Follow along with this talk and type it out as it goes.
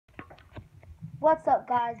What's up,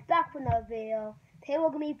 guys? Back with another video. Today we're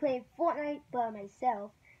gonna be playing Fortnite by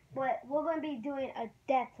myself, but we're gonna be doing a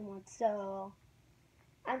death one. So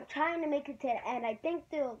I'm trying to make it to the end. I think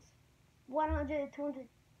there's 100,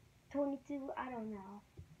 222. I don't know.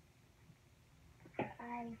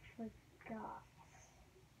 I forgot.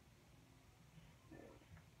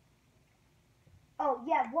 Oh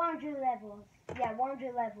yeah, 100 levels. Yeah,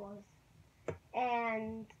 100 levels,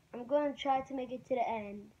 and I'm gonna try to make it to the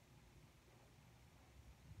end.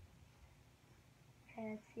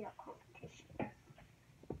 Okay, let's see our competition.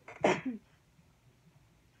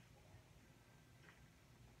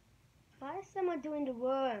 Why is someone doing the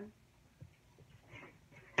worm?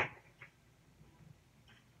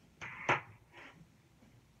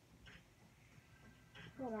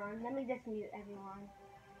 Hold on, let me just mute everyone.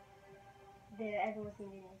 There, everyone's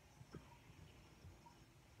muted.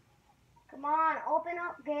 Come on, open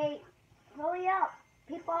up gate. Hurry up.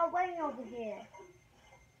 People are waiting over here.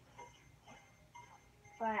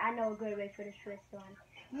 Alright, I know a good way for this first one.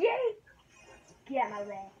 Yay! Get out of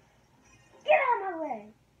my way. Get out of my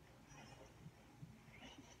way!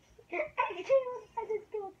 I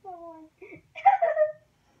just killed someone.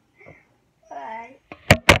 Alright.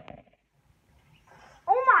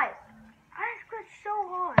 Oh my! I scratched so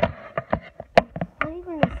hard. What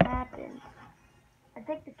even just happened? I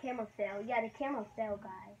think the camera failed. Yeah, the camera failed,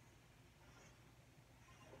 guys.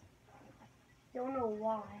 Don't know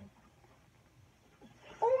why.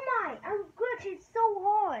 Oh my! I'm glitching so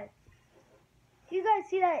hard. Do you guys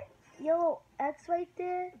see that yellow X right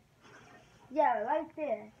there? Yeah, right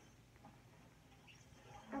there.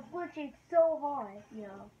 I'm glitching so hard,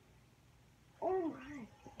 yo. Oh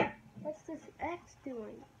my. What's this X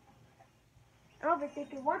doing? I don't even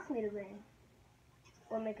think it wants me to win.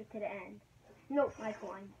 Or make it to the end. Nope, my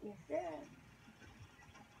coin. Yes, sir.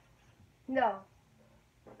 No.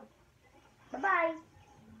 Bye-bye.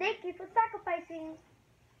 Thank you for sacrificing.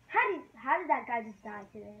 How did that guy just die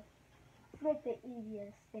today? It's like the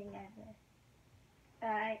easiest thing ever.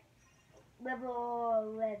 Alright.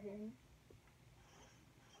 Level 11.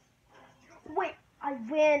 Wait, I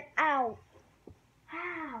ran out.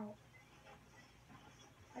 How?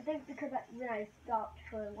 I think because when I stopped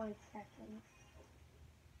for 1 second.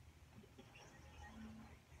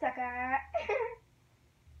 Sucker.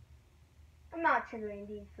 I'm not triggering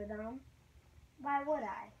these for them. Why would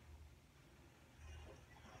I?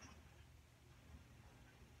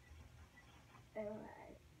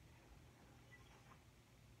 Alright.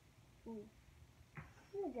 Let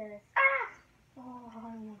me just. Ah! Oh, I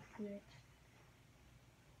almost glitched.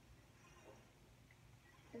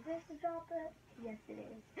 Is this the drop it? Yes, it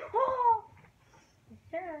is. Oh! Yes,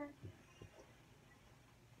 sir.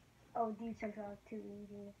 Oh, these jumps are too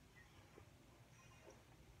easy.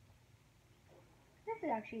 This is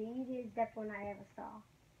actually the easiest death one I ever saw.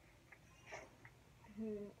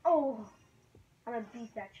 Oh! I'm a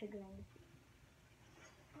beast at triggering.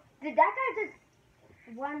 Did that guy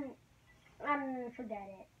just one? Forget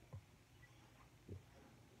it.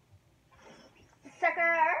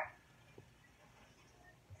 Sucker!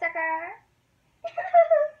 Sucker! I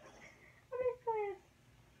missed this.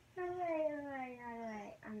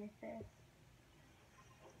 Alright. I missed this.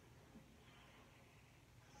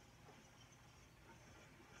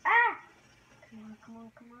 Ah! Come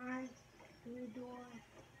on. Through the door.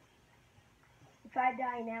 If I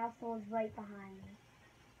die now, someone's right behind me.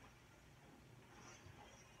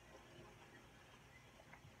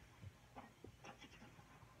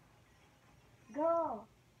 Go!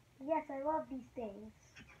 Yes, I love these things.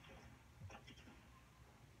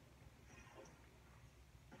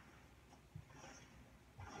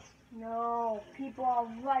 No, people are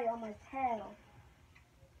right on my tail.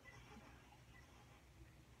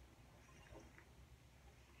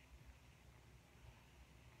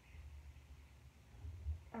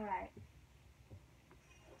 Alright.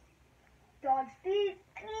 Dodge these.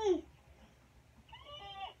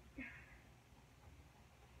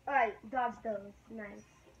 Alright, dodge those. Nice.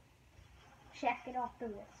 Check it off the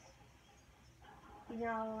list. You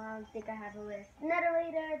know, I don't think I have a list.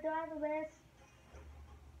 Neterator, do I have a list?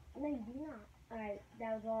 No, you do not. Alright,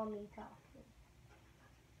 that was all me talking.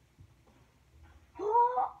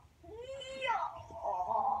 Oh, yeah.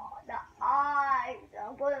 Oh, the eyes.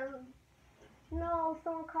 I'm gonna... No,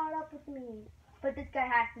 someone caught up with me. But this guy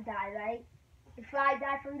has to die, right? If I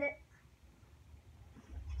die from this...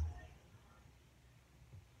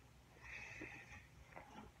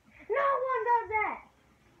 No one does that!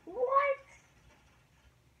 What?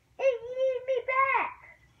 It needs me back!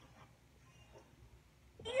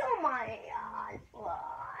 Oh my gosh, well,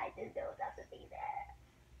 I just don't have to be there.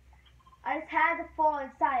 I just had to fall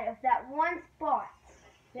inside if that one spot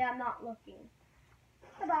that I'm not looking.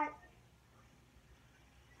 Bye-bye.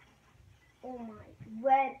 Oh my,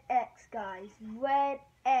 red X, guys. Red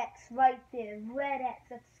X right there. Red X.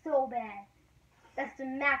 That's so bad. That's the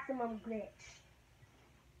maximum glitch.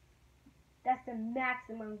 That's the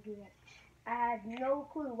maximum glitch. I have no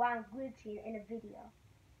clue why I'm glitching in a video.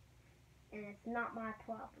 And it's not my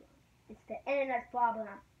problem. It's the internet's problem.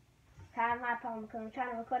 It's not my problem because I'm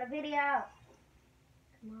trying to record a video.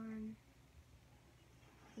 Come on.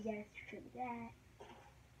 Yes, true that.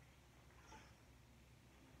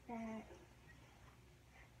 That.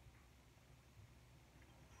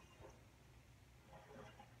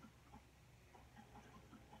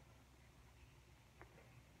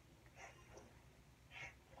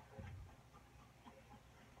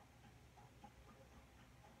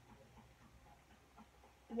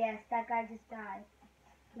 Yes, that guy just died.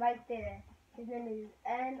 Right there. His name is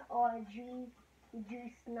NRG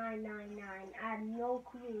Juice 999. I have no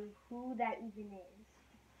clue who that even is.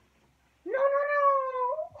 No, no, no!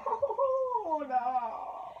 Oh, no!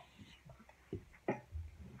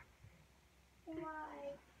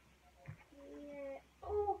 Why? Yeah.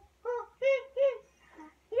 Oh, oh,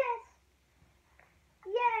 yes!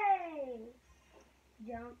 Yay!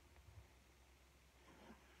 Jump.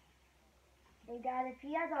 And guys, if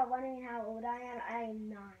you guys are wondering how old I am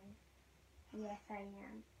 9. Yes, I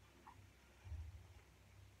am.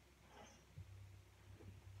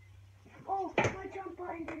 Oh, my jump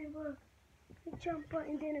button didn't work. The jump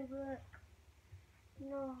button didn't work.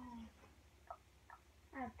 No.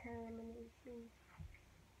 I have 10 eliminations.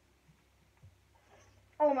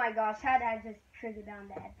 Oh my gosh, how did I just trigger down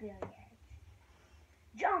that very edge?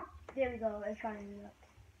 Jump! There we go, it finally worked.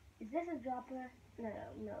 Is this a dropper? No,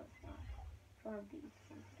 it's not. It's one of these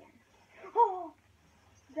things again. Oh!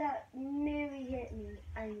 That nearly hit me.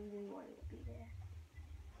 I didn't even want it to be there.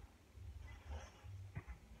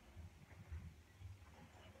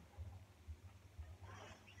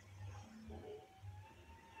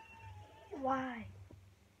 Why?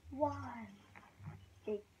 Why?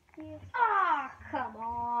 Ah, come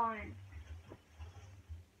on.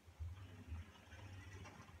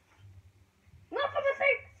 Not for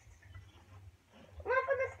mistakes. Not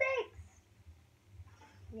for mistakes.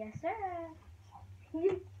 Yes, sir.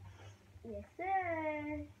 Yes,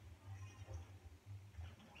 sir.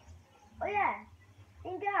 Oh, yeah.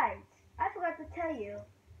 And guys, I forgot to tell you.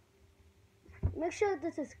 Make sure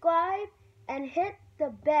to subscribe and hit the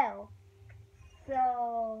bell.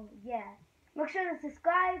 So, yeah. Make sure to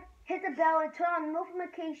subscribe, hit the bell, and turn on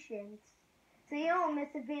notifications so you don't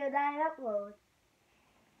miss a video that I upload.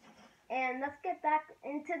 And let's get back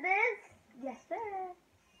into this. Yes, sir.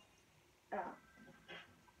 Oh.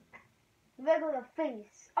 Regular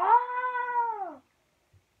face. Oh!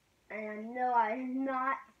 And I know I'm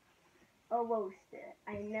not a roaster.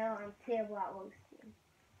 I know I'm terrible at roasting.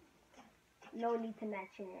 No need to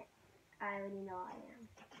mention it. I already know I am.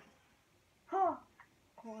 Huh.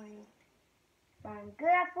 Coin. But I'm good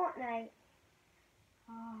at Fortnite.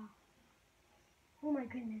 Oh my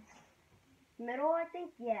goodness. Middle, I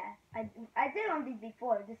think? Yeah. I did on these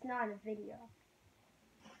before, just not in a video.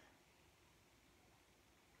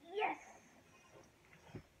 Yes!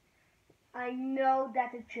 I know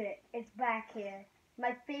that's a trick. It's back here.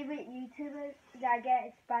 My favorite YouTuber that I get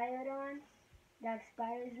inspired on, that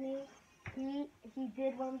inspires me, he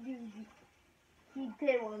did one of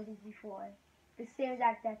these before. The same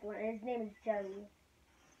exact death one, and his name is Jelly.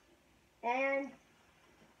 And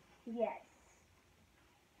yes.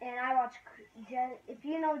 And I watch Jelly. If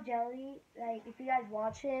you know Jelly, like if you guys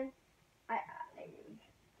watch him,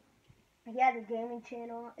 he has a gaming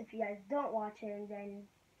channel. If you guys don't watch him, then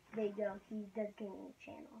there you go. He does gaming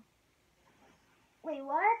channel. Wait,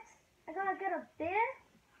 what? I gotta get up there?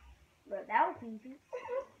 Bro, that was easy. 50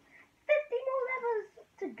 more levels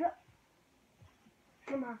to go.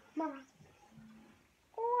 Mama.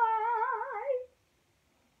 Why?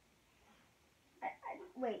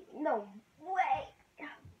 Wait, no, wait.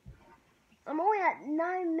 I'm only at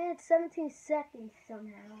 9 minutes, 17 seconds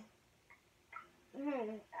somehow.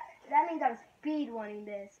 That means I'm speed running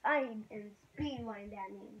this. I am speed running,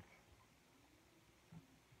 that means.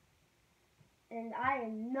 And I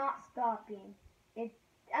am not stopping.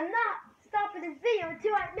 I'm not stopping this video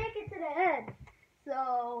until I make it to the end.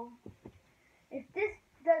 So, if this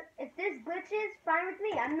glitches, fine with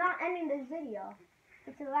me. I'm not ending this video.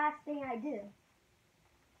 It's the last thing I do.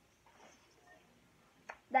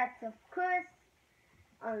 That's of course,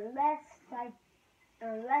 unless I'm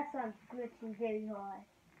glitching very hard.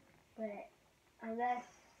 But unless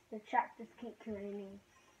the trap just keep killing me,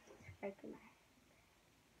 I can.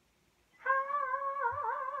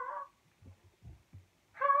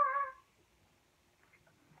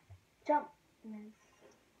 jump.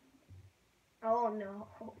 Oh no.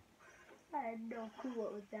 I had no clue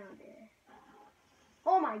what was down there.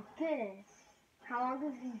 Oh my goodness. How long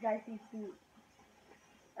does these icy fruit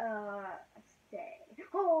stay?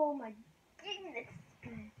 Oh my goodness.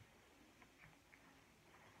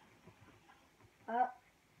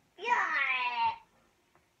 Yeah.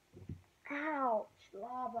 Ouch.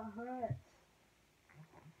 Lava hurts.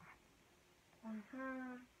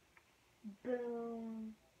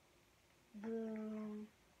 Boom. Boom.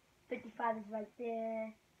 55 is right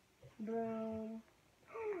there. Boom.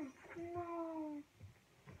 No.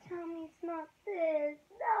 Tell me it's not this.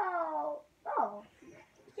 No. Oh.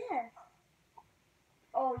 Yes.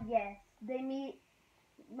 Oh, yes. They meet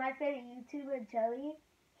my favorite YouTuber, Jelly.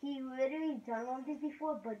 He literally done one of these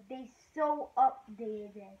before, but they so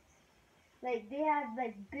updated this. Like, they have,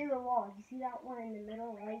 like, bigger walls. You see that one in the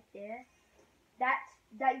middle right there?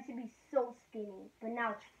 That used to be so skinny, but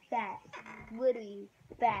now it's fat. Literally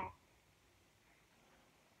fat.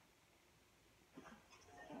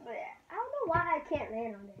 But I don't know why I can't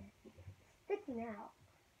land on there. It's sticking out.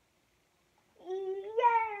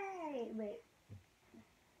 Yay! Wait.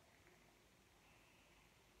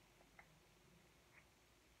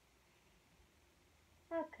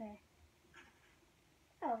 Okay.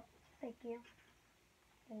 Oh, thank you.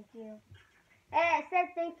 Thank you. Hey, I said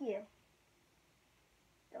thank you.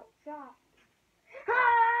 Don't stop.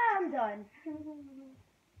 Ah, I'm done.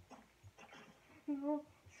 No,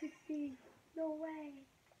 60. No way.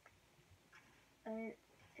 Hold on.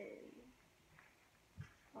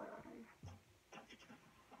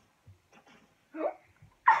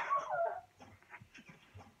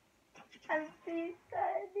 I'm so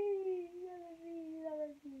sorry.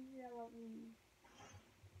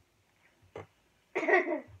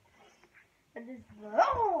 I just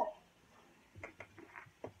oh!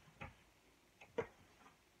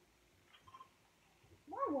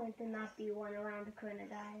 Why wouldn't there not be one around the corner,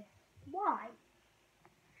 guys? Why?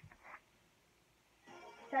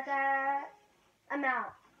 Sucker! I'm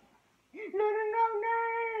out. No, no, no,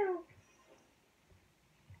 no!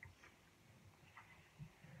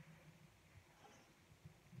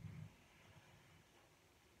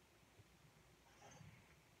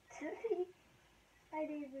 I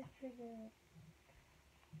didn't even trigger it.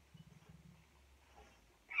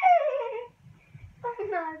 I'm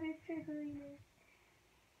not even triggering it.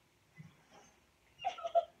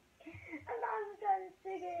 I'm not even trying to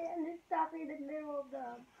trigger it. I'm just stopping in the middle of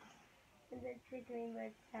them. And then triggering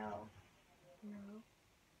myself. No.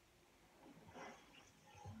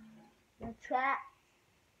 The trap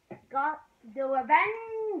got the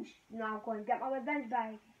revenge. Now I'm going to get my revenge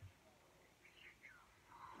back.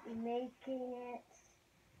 Making it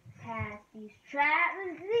past these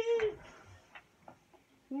traps.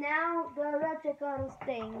 Now the electrical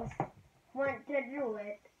things want to do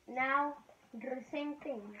it. Now do the same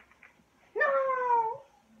thing. No!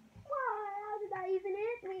 Why? How did that even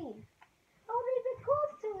hit me? I wasn't even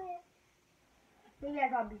close to it. You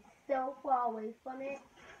guys gotta be so far away from it.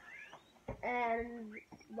 And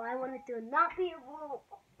I want it to not be a rope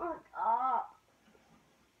on top.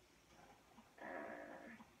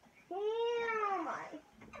 Damn!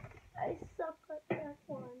 I suck at this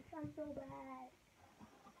one. I'm so bad.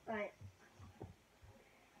 Alright.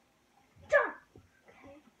 Jump!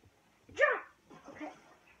 Okay. Jump! Okay.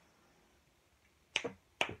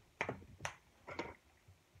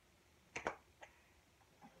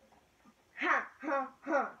 Ha! Ha!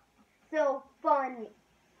 Ha! So funny.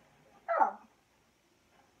 Oh.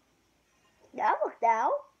 That worked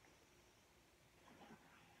out.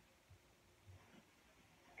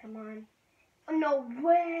 Come on. Oh, no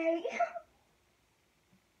way!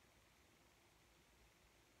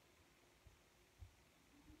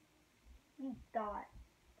 You thought.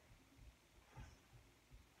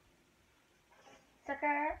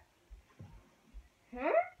 Sucker.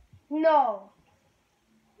 Hmm? No.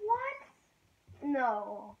 What?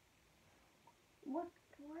 No. What?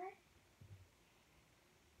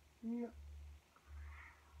 No.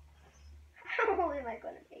 How am I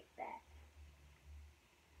gonna make that?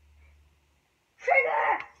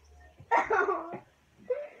 Trigger! Oh.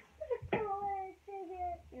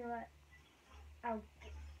 Trigger. You know what?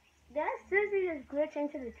 Did I seriously just glitch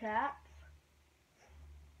into the traps?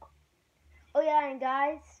 Oh yeah, and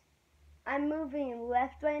guys, I'm moving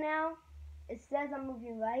left right now. It says I'm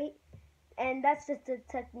moving right, and that's just the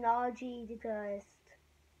technology to just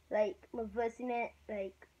like reversing it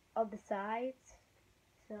like of the sides.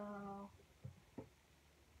 So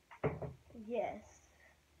yes.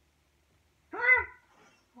 Ah!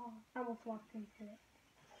 Oh, I almost walked into it.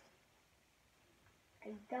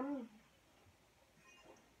 I dummy.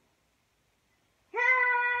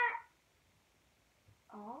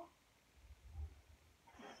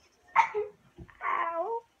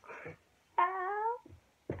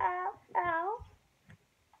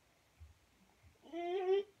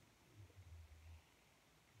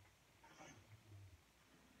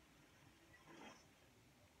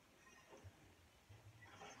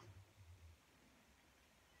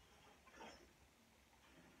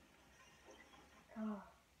 Oh.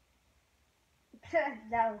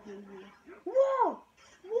 That was easy. Whoa!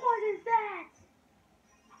 What is that?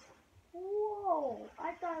 Whoa!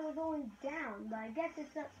 I thought it was only down, but I guess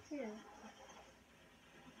it's up too.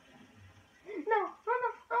 No! I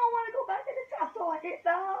don't want to go back to the top toilet.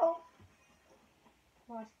 No!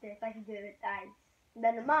 Watch this. I can do it with ice.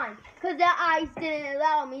 Never mind, because the ice didn't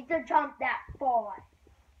allow me to jump that far.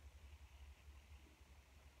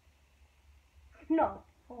 No.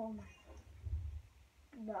 Oh my.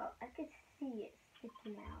 No, I could see it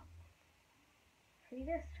sticking out. Are you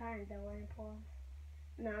just trying to double impulse?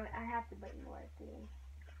 No, I have to put more things.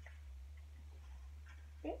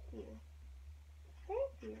 Thank you.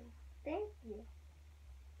 Thank you. Thank you.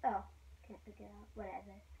 Oh, can't pick it out.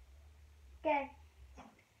 Whatever. Okay.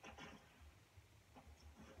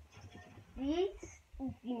 These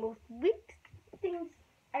is the most weak things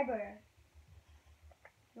ever.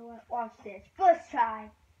 You know what? Watch this. First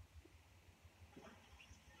try.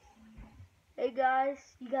 Hey guys,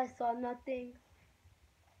 you guys saw nothing?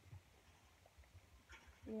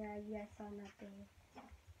 Yeah, you guys saw nothing.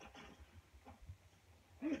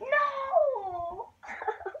 No!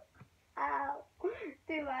 Ow!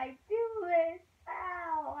 Do I do it?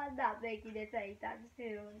 Ow! I'm not making this anytime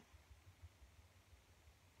soon.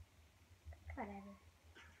 Whatever.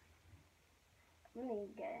 Let me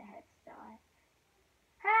get a head start.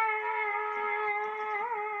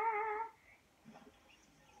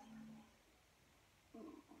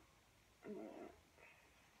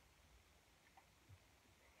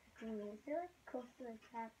 Is there like close to the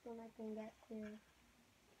capsule I can get to?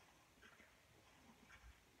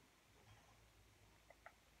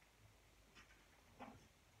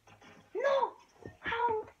 No! How?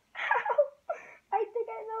 I think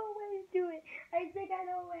I know a way to do it. I think I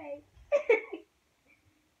know a way.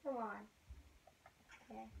 Come on.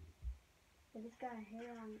 Okay. I just got a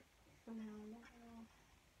hair on somehow.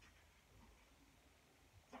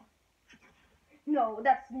 No,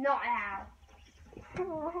 that's not how.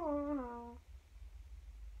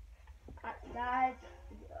 Guys,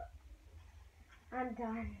 I'm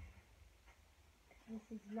done. This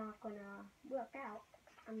is not gonna work out.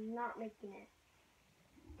 I'm not making it.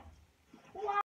 Why?